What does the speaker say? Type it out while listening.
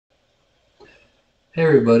Hey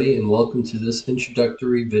everybody, and welcome to this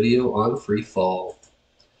introductory video on free fall.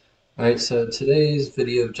 Alright, so today's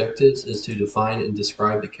video objectives is to define and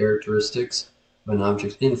describe the characteristics of an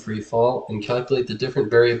object in free fall and calculate the different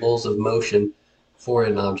variables of motion for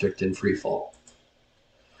an object in free fall.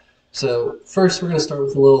 So first we're going to start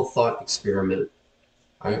with a little thought experiment.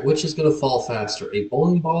 Alright, which is going to fall faster, a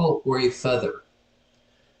bowling ball or a feather?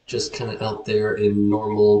 Just kind of out there in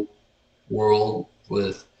normal world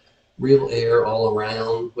with real air all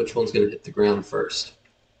around, which one's going to hit the ground first?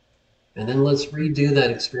 And then let's redo that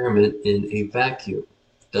experiment in a vacuum.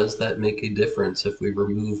 Does that make a difference if we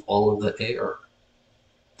remove all of the air?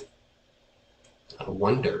 I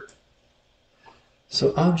wonder.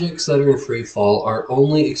 So objects that are in free fall are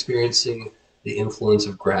only experiencing the influence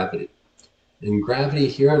of gravity. And gravity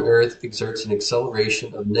here on Earth exerts an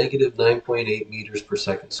acceleration of negative 9.8 meters per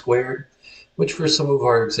second squared, which for some of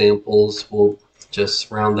our examples, we'll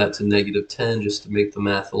just round that to negative 10 just to make the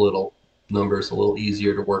math numbers a little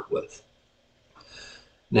easier to work with.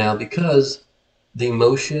 Now, because the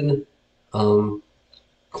motion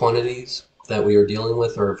quantities that we are dealing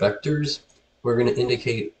with are vectors, we're going to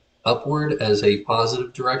indicate upward as a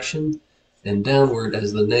positive direction and downward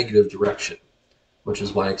as the negative direction, which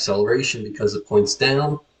is why acceleration, because it points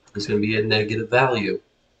down, is going to be a negative value.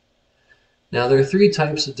 Now, there are three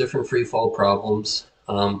types of different free fall problems.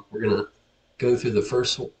 We're going to go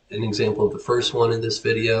through an example of the first one in this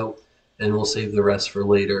video, and we'll save the rest for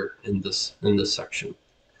later in this section.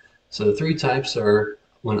 So the three types are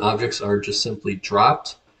when objects are just simply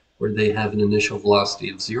dropped, where they have an initial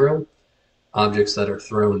velocity of 0. Objects that are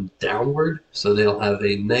thrown downward, so they'll have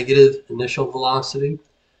a negative initial velocity.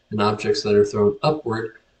 And objects that are thrown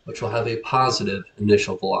upward, which will have a positive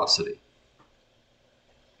initial velocity.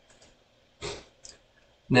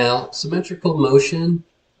 Now, symmetrical motion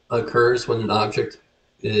occurs when an object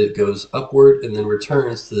goes upward and then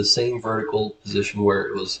returns to the same vertical position where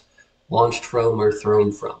it was launched from or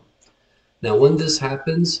thrown from. Now, when this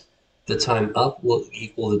happens, the time up will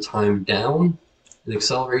equal the time down, and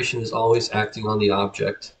acceleration is always acting on the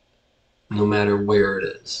object, no matter where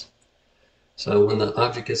it is. So when the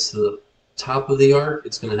object gets to the top of the arc,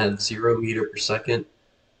 it's going to have 0 meter per second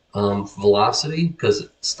velocity because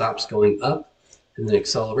it stops going up, and then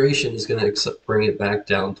acceleration is going to bring it back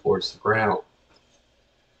down towards the ground.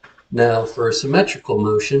 Now, for symmetrical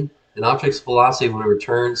motion, an object's velocity when it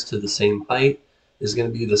returns to the same height is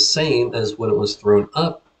going to be the same as when it was thrown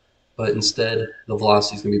up, but instead the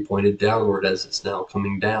velocity is going to be pointed downward as it's now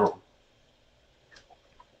coming down.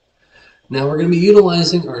 Now we're going to be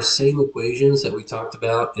utilizing our same equations that we talked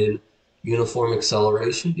about in uniform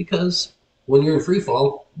acceleration, because when you're in free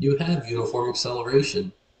fall, you have uniform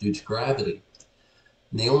acceleration due to gravity.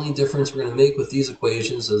 And the only difference we're going to make with these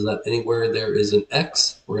equations is that anywhere there is an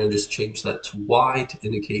x, we're going to just change that to y to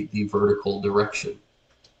indicate the vertical direction.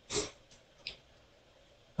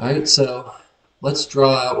 Alright, so let's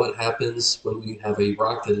draw out what happens when we have a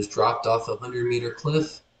rock that is dropped off a 100-meter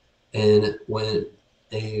cliff and when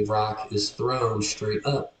a rock is thrown straight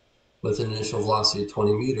up with an initial velocity of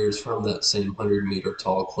 20 meters from that same 100-meter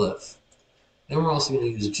tall cliff. And we're also going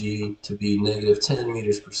to use g to be negative 10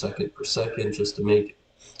 meters per second just to make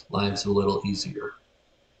lives a little easier.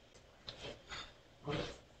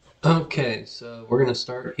 Okay, so we're going to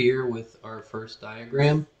start here with our first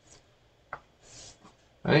diagram.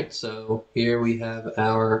 Alright, so here we have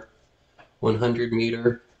our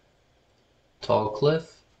 100-meter tall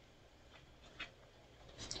cliff.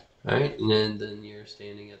 Alright, and then you're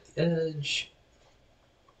standing at the edge,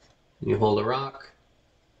 and you hold a rock,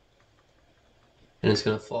 and it's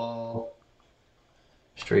going to fall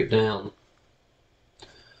straight down.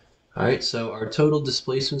 Alright, so our total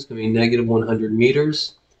displacement is going to be negative 100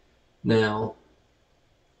 meters. Now,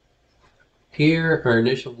 here our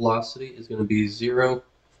initial velocity is going to be 0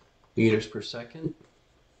 meters per second.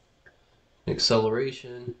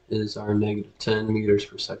 Acceleration is our negative 10 meters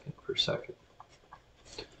per second.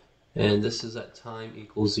 And this is at time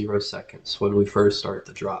equals 0 seconds when we first start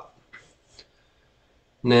the drop.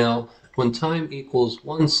 Now, when time equals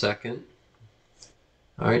 1 second,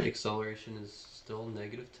 alright, acceleration is still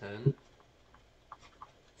negative 10.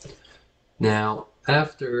 Now,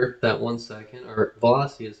 after that 1 second, our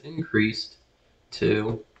velocity has increased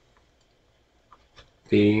to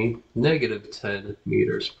be negative 10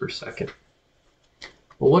 meters per second.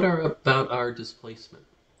 Well, what about our displacement?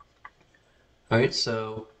 Alright,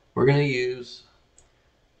 so we're going to use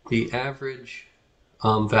the average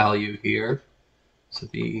value here. So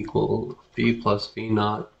v plus v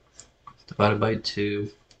naught divided by 2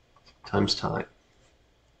 times time.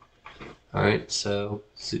 Alright, so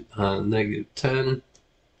negative 10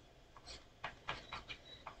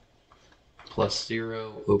 plus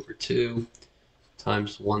 0 over 2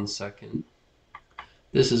 times 1 second.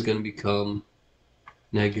 This is going to become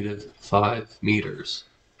negative 5 meters.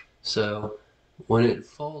 So when it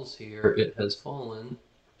falls here, it has fallen,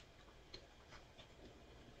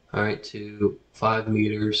 all right, to 5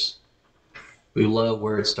 meters below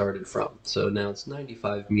where it started from. So now it's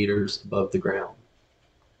 95 meters above the ground.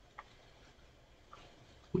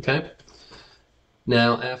 Okay?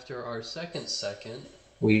 Now after our second,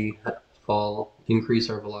 we increase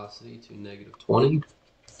our velocity to negative 20.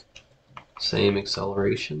 Same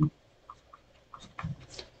acceleration.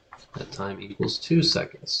 That time equals 2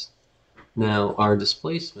 seconds. Now our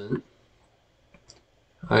displacement,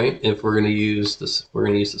 all right, if we're going to use this, we're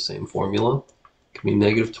going to use the same formula. It can be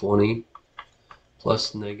negative 20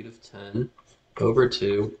 plus negative 10 over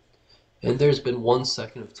 2, and there's been 1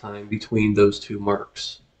 second of time between those two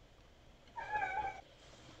marks.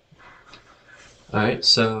 All right,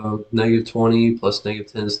 so negative 20 plus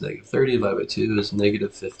negative 10 is negative 30, divided by 2 is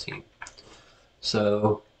negative 15.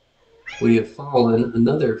 So we have fallen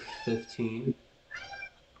another 15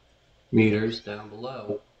 meters down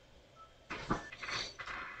below.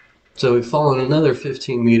 So we've fallen another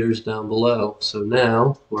 15 meters down below. So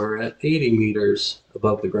now we're at 80 meters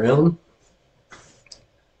above the ground.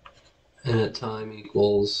 And at time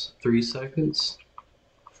equals 3 seconds,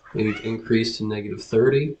 we've increased to negative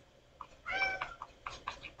 30.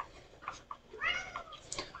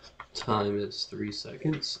 Time is 3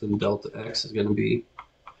 seconds, and delta x is going to be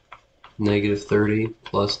negative 30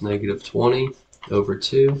 plus negative 20 over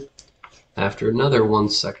 2. After another 1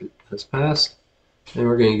 second has passed, and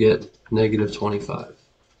we're going to get negative 25.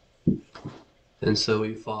 And so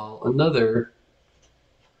we fall another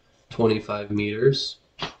 25 meters.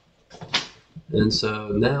 And so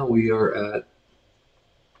now we are at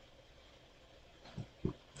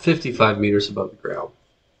 55 meters above the ground.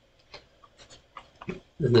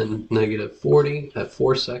 And then negative 40 at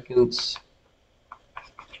 4 seconds.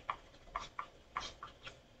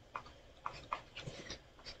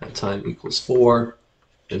 That time equals 4.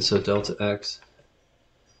 And so delta x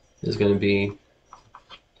is going to be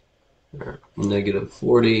negative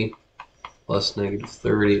 40 plus negative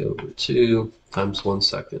 30 over 2 times 1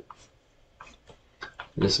 second.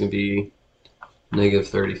 And this is going to be negative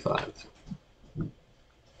 35.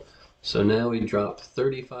 So now we dropped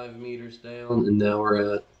 35 meters down, and now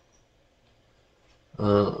we're at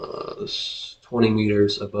 20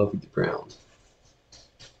 meters above the ground.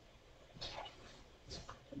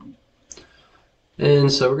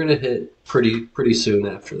 And so we're going to hit pretty soon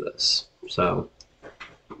after this. So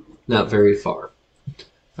not very far.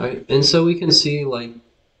 All right, and so we can see like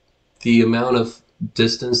the amount of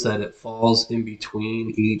distance that it falls in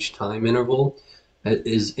between each time interval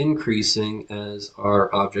is increasing as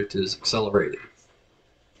our object is accelerating.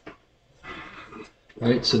 All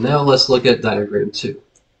right, so now let's look at diagram 2.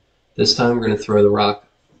 This time we're going to throw the rock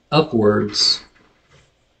upwards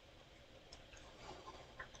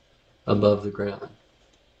above the ground.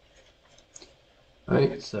 All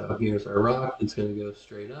right, so here's our rock. It's going to go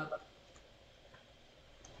straight up,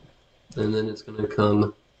 and then it's going to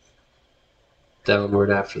come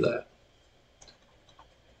downward after that.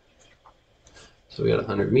 So we got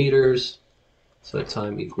 100 meters, so that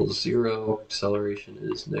time equals 0, acceleration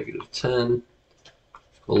is negative 10,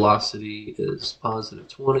 velocity is positive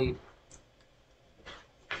 20.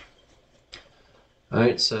 All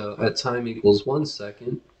right, so at time equals 1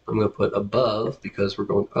 second, I'm going to put above because we're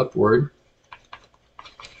going upward.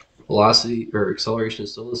 Velocity or acceleration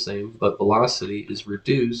is still the same, but velocity is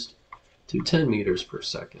reduced to 10 meters per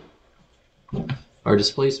second. Our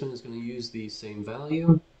displacement is going to use the same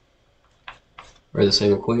value, or the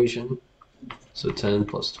same equation. So 10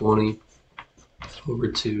 plus 20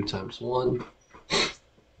 over 2 times 1.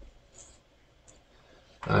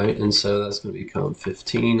 All right, and so that's going to become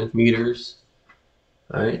 15 meters.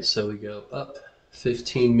 All right, so we go up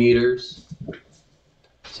 15 meters.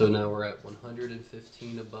 So now we're at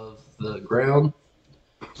 115 above the ground.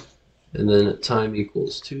 And then at time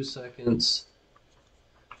equals 2 seconds,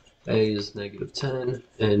 a is negative 10,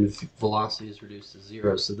 and velocity is reduced to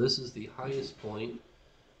 0. So this is the highest point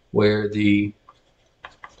where the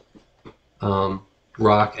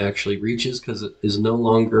rock actually reaches, because it is no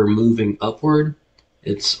longer moving upward.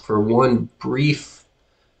 It's for one brief,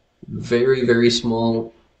 very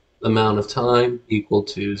small amount of time equal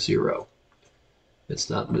to 0. It's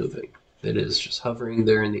not moving. It is just hovering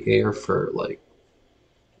there in the air for like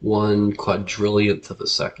 1/4 of a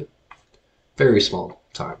second. Very small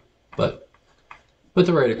time, but with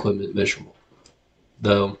the right equipment, measurable.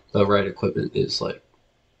 Though the right equipment is like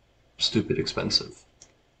stupid expensive.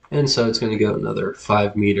 And so it's going to go another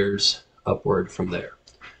 5 meters upward from there.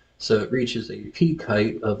 So it reaches a peak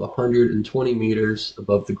height of 120 meters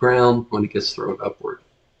above the ground when it gets thrown upward.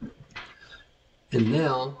 And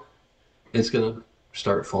now it's going to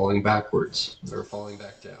start falling backwards, or falling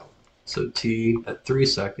back down. So t at 3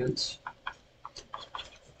 seconds,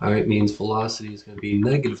 all right, means velocity is going to be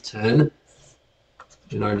 -10,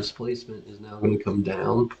 and our displacement is now going to come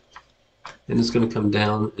down. And it's going to come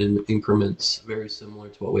down in increments very similar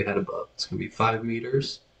to what we had above. It's going to be 5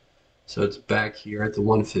 meters. So it's back here at the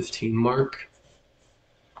 115 mark.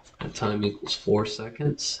 At time equals 4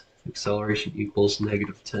 seconds. Acceleration equals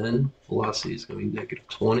 -10. Velocity is going to be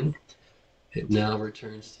 -20. It now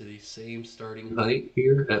returns to the same starting height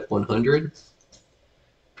here at 100.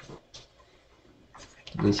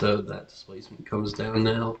 And so that displacement comes down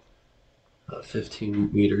now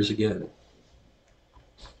 15 meters again.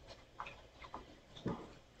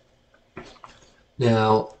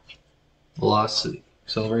 Now, velocity,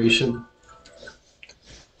 acceleration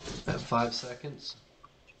at 5 seconds.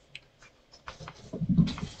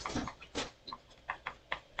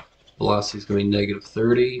 Velocity is going to be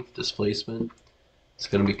 -30. Displacement is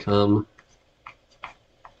going to become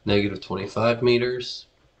 -25 meters.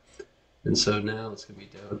 And so now it's going to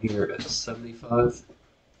be down here at 75.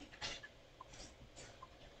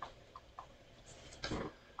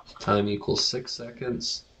 Time equals 6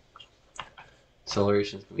 seconds.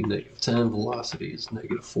 Acceleration is going to be -10. Velocity is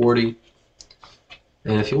 -40.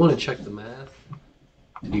 And if you want to check the math,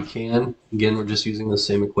 you can. Again, we're just using the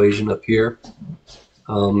same equation up here.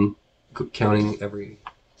 Counting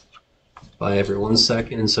by every 1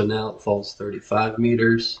 second. And so now it falls 35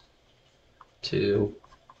 meters to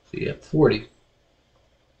be at 40.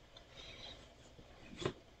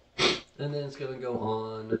 And then it's going to go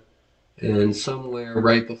on, and somewhere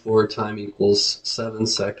right before time equals 7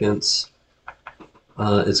 seconds,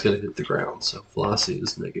 it's going to hit the ground. So velocity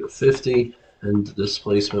is -50, and the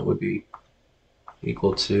displacement would be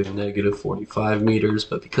equal to -45 meters.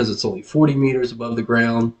 But because it's only 40 meters above the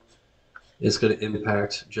ground, it's going to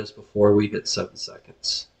impact just before we hit 7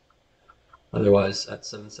 seconds. Otherwise, at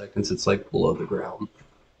 7 seconds, it's like below the ground.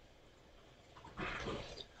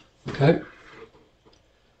 Okay.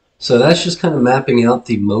 So that's just kind of mapping out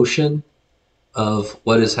the motion of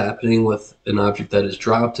what is happening with an object that is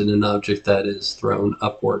dropped and an object that is thrown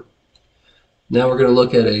upward. Now we're going to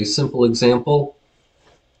look at a simple example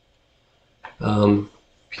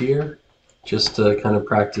here, just to kind of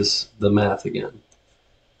practice the math again.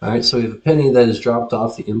 All right, so we have a penny that is dropped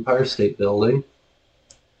off the Empire State Building,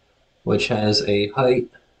 which has a height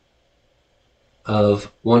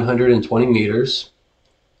of 120 meters.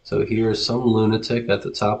 So here's some lunatic at the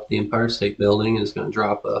top of the Empire State Building is going to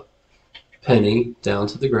drop a penny down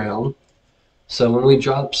to the ground. So when we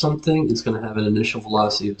drop something, it's going to have an initial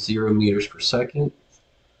velocity of 0 meters per second.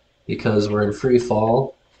 Because we're in free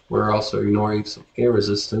fall, we're also ignoring some air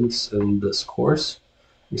resistance in this course.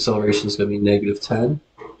 Acceleration is going to be -10.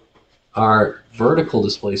 Our vertical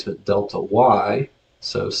displacement, delta y,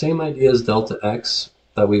 so same idea as delta x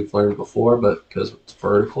that we've learned before, but because it's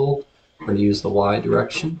vertical, we're going to use the y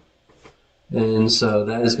direction. And so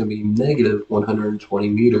that is going to be -120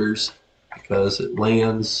 meters because it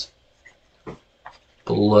lands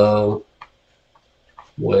below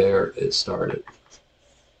where it started.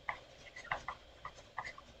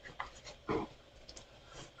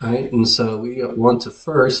 All right, and so we want to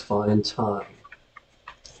first find time.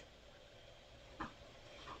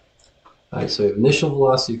 All right, so we have initial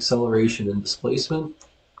velocity, acceleration, and displacement.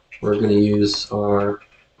 We're going to use our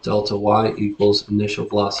delta y equals initial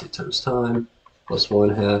velocity times time plus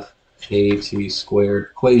 1/2 at squared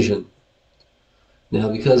equation. Now,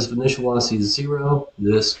 because initial velocity is 0,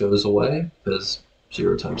 this goes away because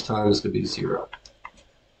 0 times time is going to be 0.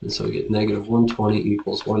 And so we get -120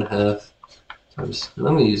 equals 1/2 times, and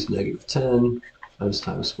I'm going to use -10 times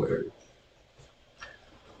time squared.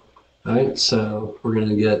 All right, so we're going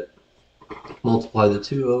to get multiply the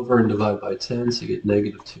 2 over and divide by 10, so you get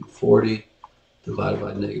 -240 divided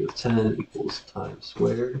by -10 equals time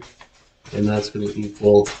squared, and that's going to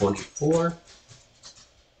equal 24.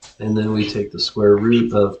 And then we take the square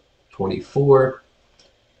root of 24,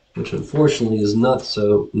 which unfortunately is not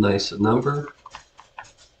so nice a number,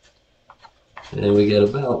 and we get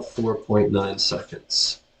about 4.9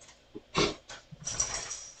 seconds.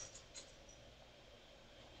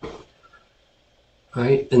 All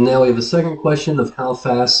right, and now we have a second question of how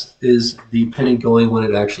fast is the penny going when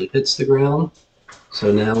it actually hits the ground.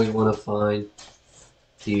 So now we want to find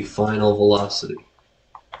the final velocity.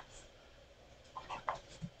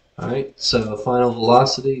 All right, so final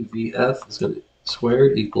velocity, Vf, is going to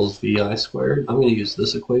squared equals Vi squared. I'm going to use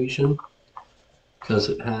this equation. because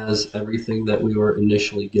it has everything that we were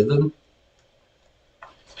initially given.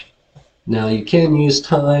 Now you can use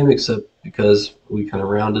time, except because we kind of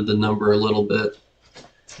rounded the number a little bit,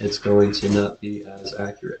 it's going to not be as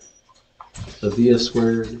accurate. So VF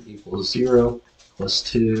squared equals 0 plus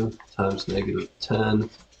 2 times negative 10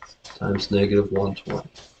 times negative 120.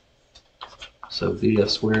 So VF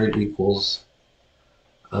squared equals,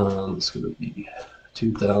 it's going to be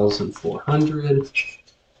 2,400.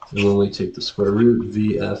 And when we take the square root,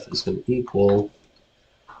 VF is going to equal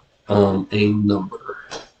a number.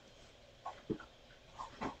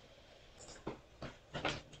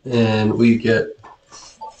 And we get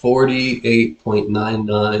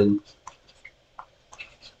 48.99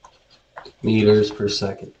 meters per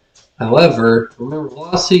second. However, remember,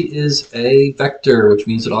 velocity is a vector, which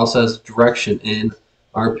means it also has a direction, and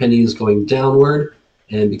our penny is going downward.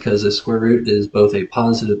 And because the square root is both a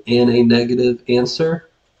positive and a negative answer,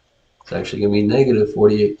 it's actually going to be negative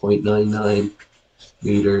 48.99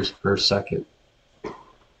 meters per second. All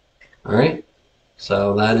right,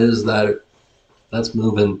 so that's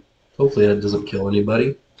moving. Hopefully that doesn't kill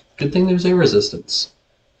anybody. Good thing there's air resistance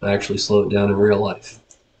to actually slow it down in real life.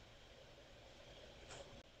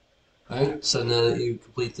 All right, so now that you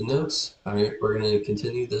complete the notes, all right, we're going to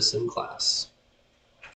continue this in class.